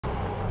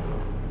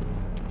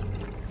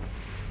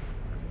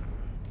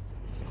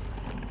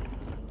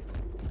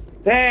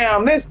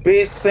Damn, this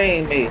bitch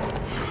seen me.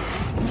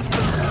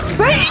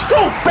 Say he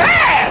too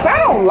fast. I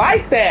don't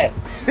like that.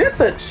 This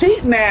a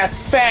cheating ass,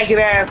 faggot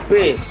ass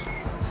bitch.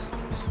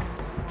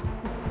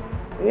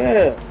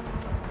 Yeah.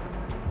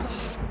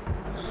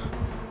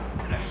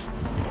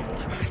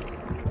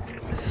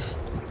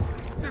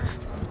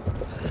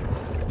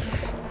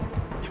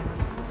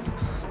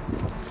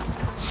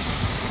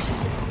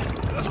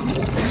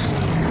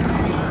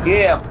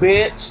 Yeah,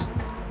 bitch.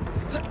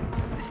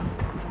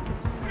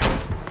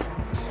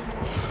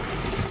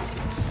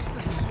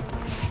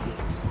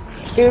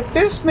 If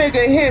this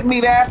nigga hit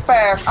me that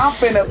fast, I'm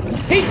finna.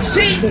 He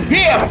cheating.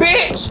 Yeah,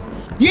 bitch.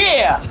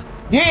 Yeah.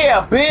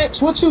 Yeah,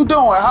 bitch. What you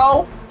doing,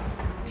 ho?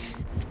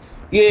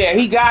 Yeah,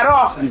 he got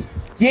off me.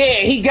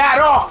 Yeah, he got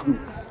off me.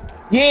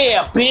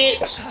 Yeah,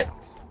 bitch.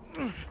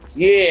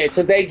 Yeah,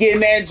 cause they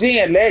getting that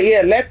gin.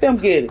 Let them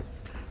get it.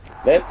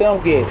 Let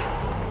them get it.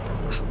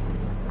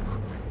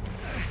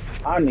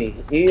 I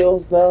need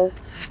heals though.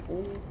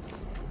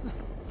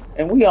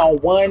 And we on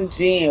one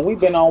gin. We've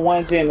been on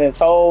one gin this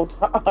whole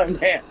time,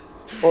 man.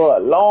 For a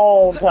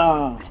long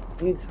time.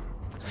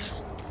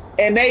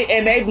 And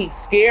they be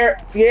scared.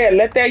 Yeah,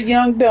 let that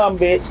young dumb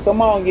bitch.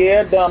 Come on,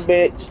 yeah, dumb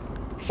bitch.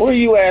 Where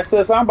you at,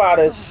 sis? I'm by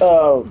this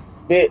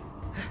bit.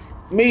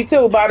 Me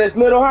too, by this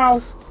little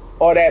house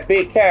or that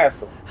big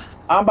castle.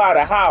 I'm by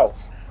the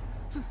house.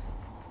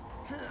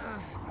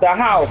 The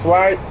house,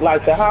 right?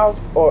 Like the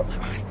house, or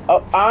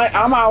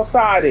I'm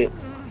outside it.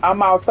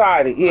 I'm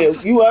outside it. Yeah,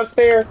 you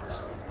upstairs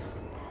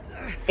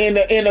in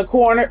the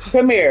corner.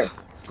 Come here.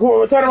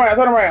 Turn around.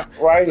 Turn around.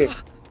 Right here.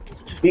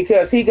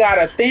 Because he got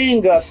a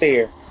thing up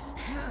there.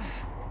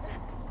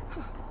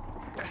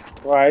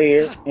 Right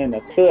here in the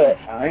cut.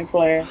 I ain't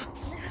playing.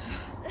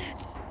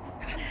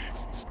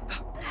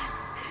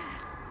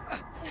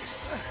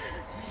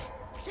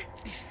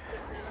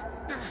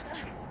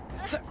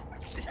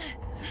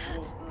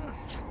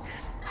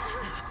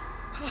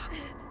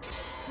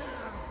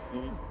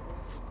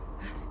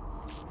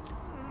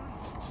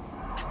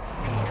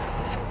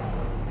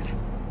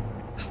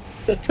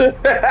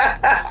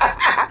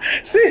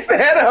 She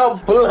said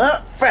a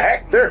blunt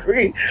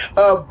factory,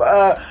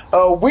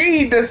 a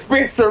weed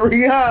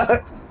dispensary, huh?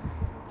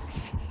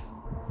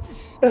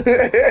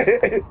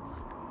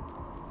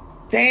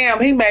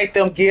 Damn, he made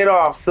them get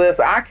off, sis.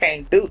 I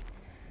can't do.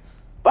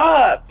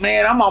 Fuck,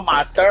 man, I'm on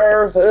my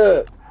third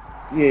hook.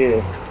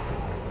 Yeah.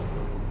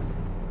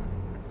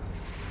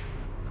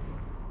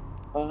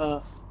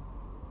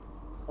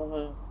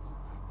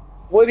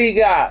 What do he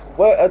got?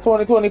 What a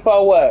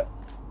 2024? What?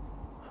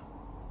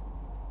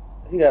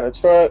 He got a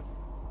truck.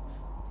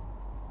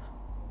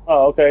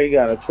 Oh, okay, he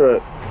got a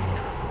truck.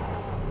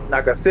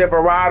 Like a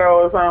Silverado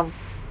or something?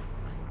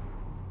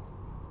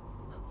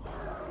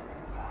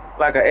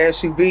 Like a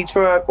SUV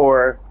truck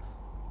or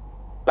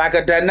like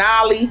a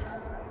Denali?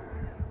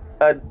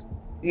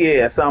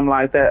 Yeah, something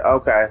like that.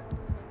 Okay.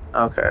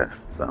 Okay,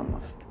 something.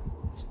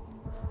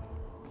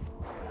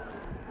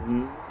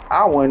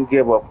 I wouldn't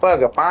give a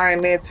fuck if I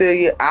ain't into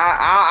you.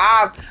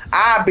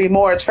 I'd be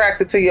more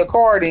attracted to your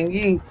car than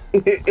you,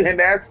 and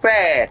that's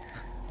sad.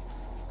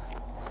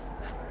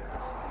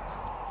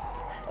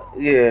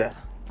 Yeah.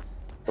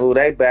 Oh,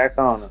 they back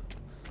on it.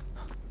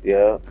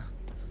 Yeah.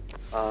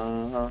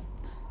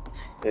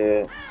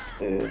 Yeah.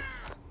 Yeah.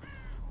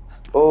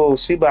 Oh,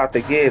 she about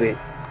to get it.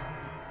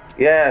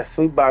 Yes,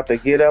 we about to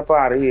get up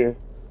out of here.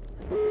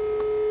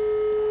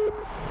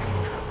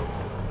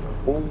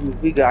 Ooh,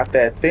 he got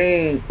that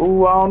thing.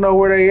 Ooh, I don't know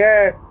where they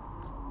at.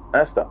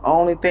 That's the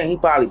only thing. He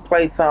probably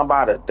played something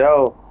by the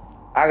door.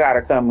 I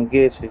gotta come and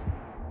get you.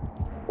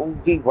 Ooh,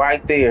 he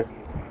right there.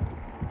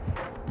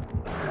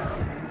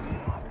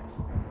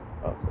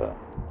 Okay.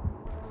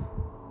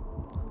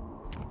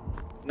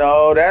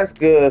 No, that's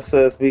good,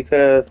 sis,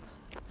 because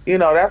you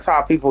know that's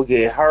how people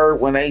get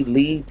hurt when they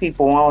leave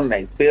people on.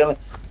 They feeling,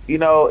 you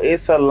know,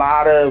 it's a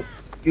lot of,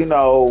 you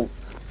know,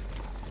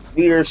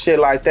 weird shit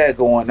like that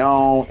going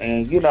on,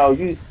 and you know,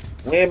 you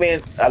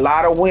women, a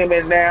lot of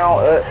women now.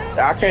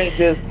 I can't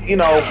just, you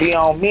know, be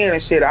on men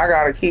and shit. I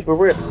gotta keep it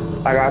real.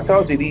 Like I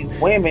told you, these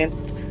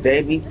women,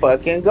 they be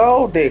fucking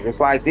gold diggers.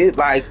 Like this,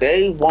 like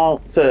they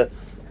want to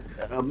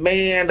a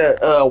man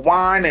to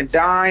wine and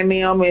dine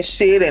them and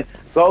shit, and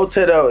go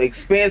to the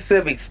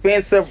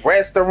expensive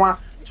restaurant,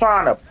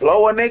 trying to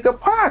blow a nigga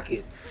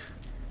pocket.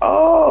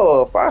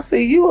 Oh, if I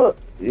see you,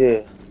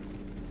 yeah,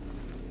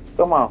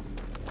 come on.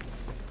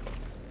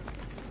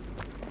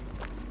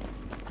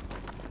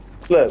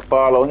 Look,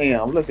 follow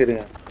him. Look at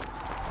him.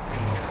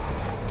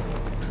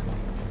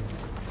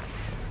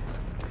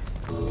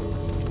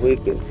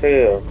 Weak as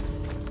hell.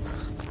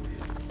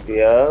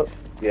 Yup,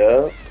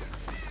 yup.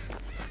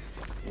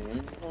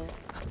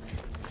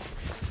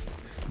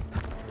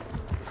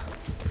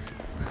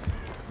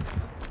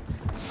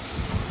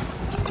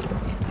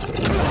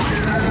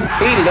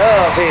 He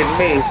love hitting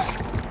me.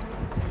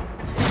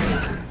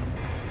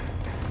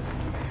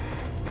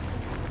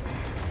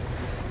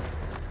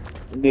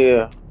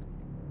 Yeah.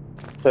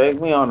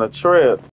 Take me on a trip.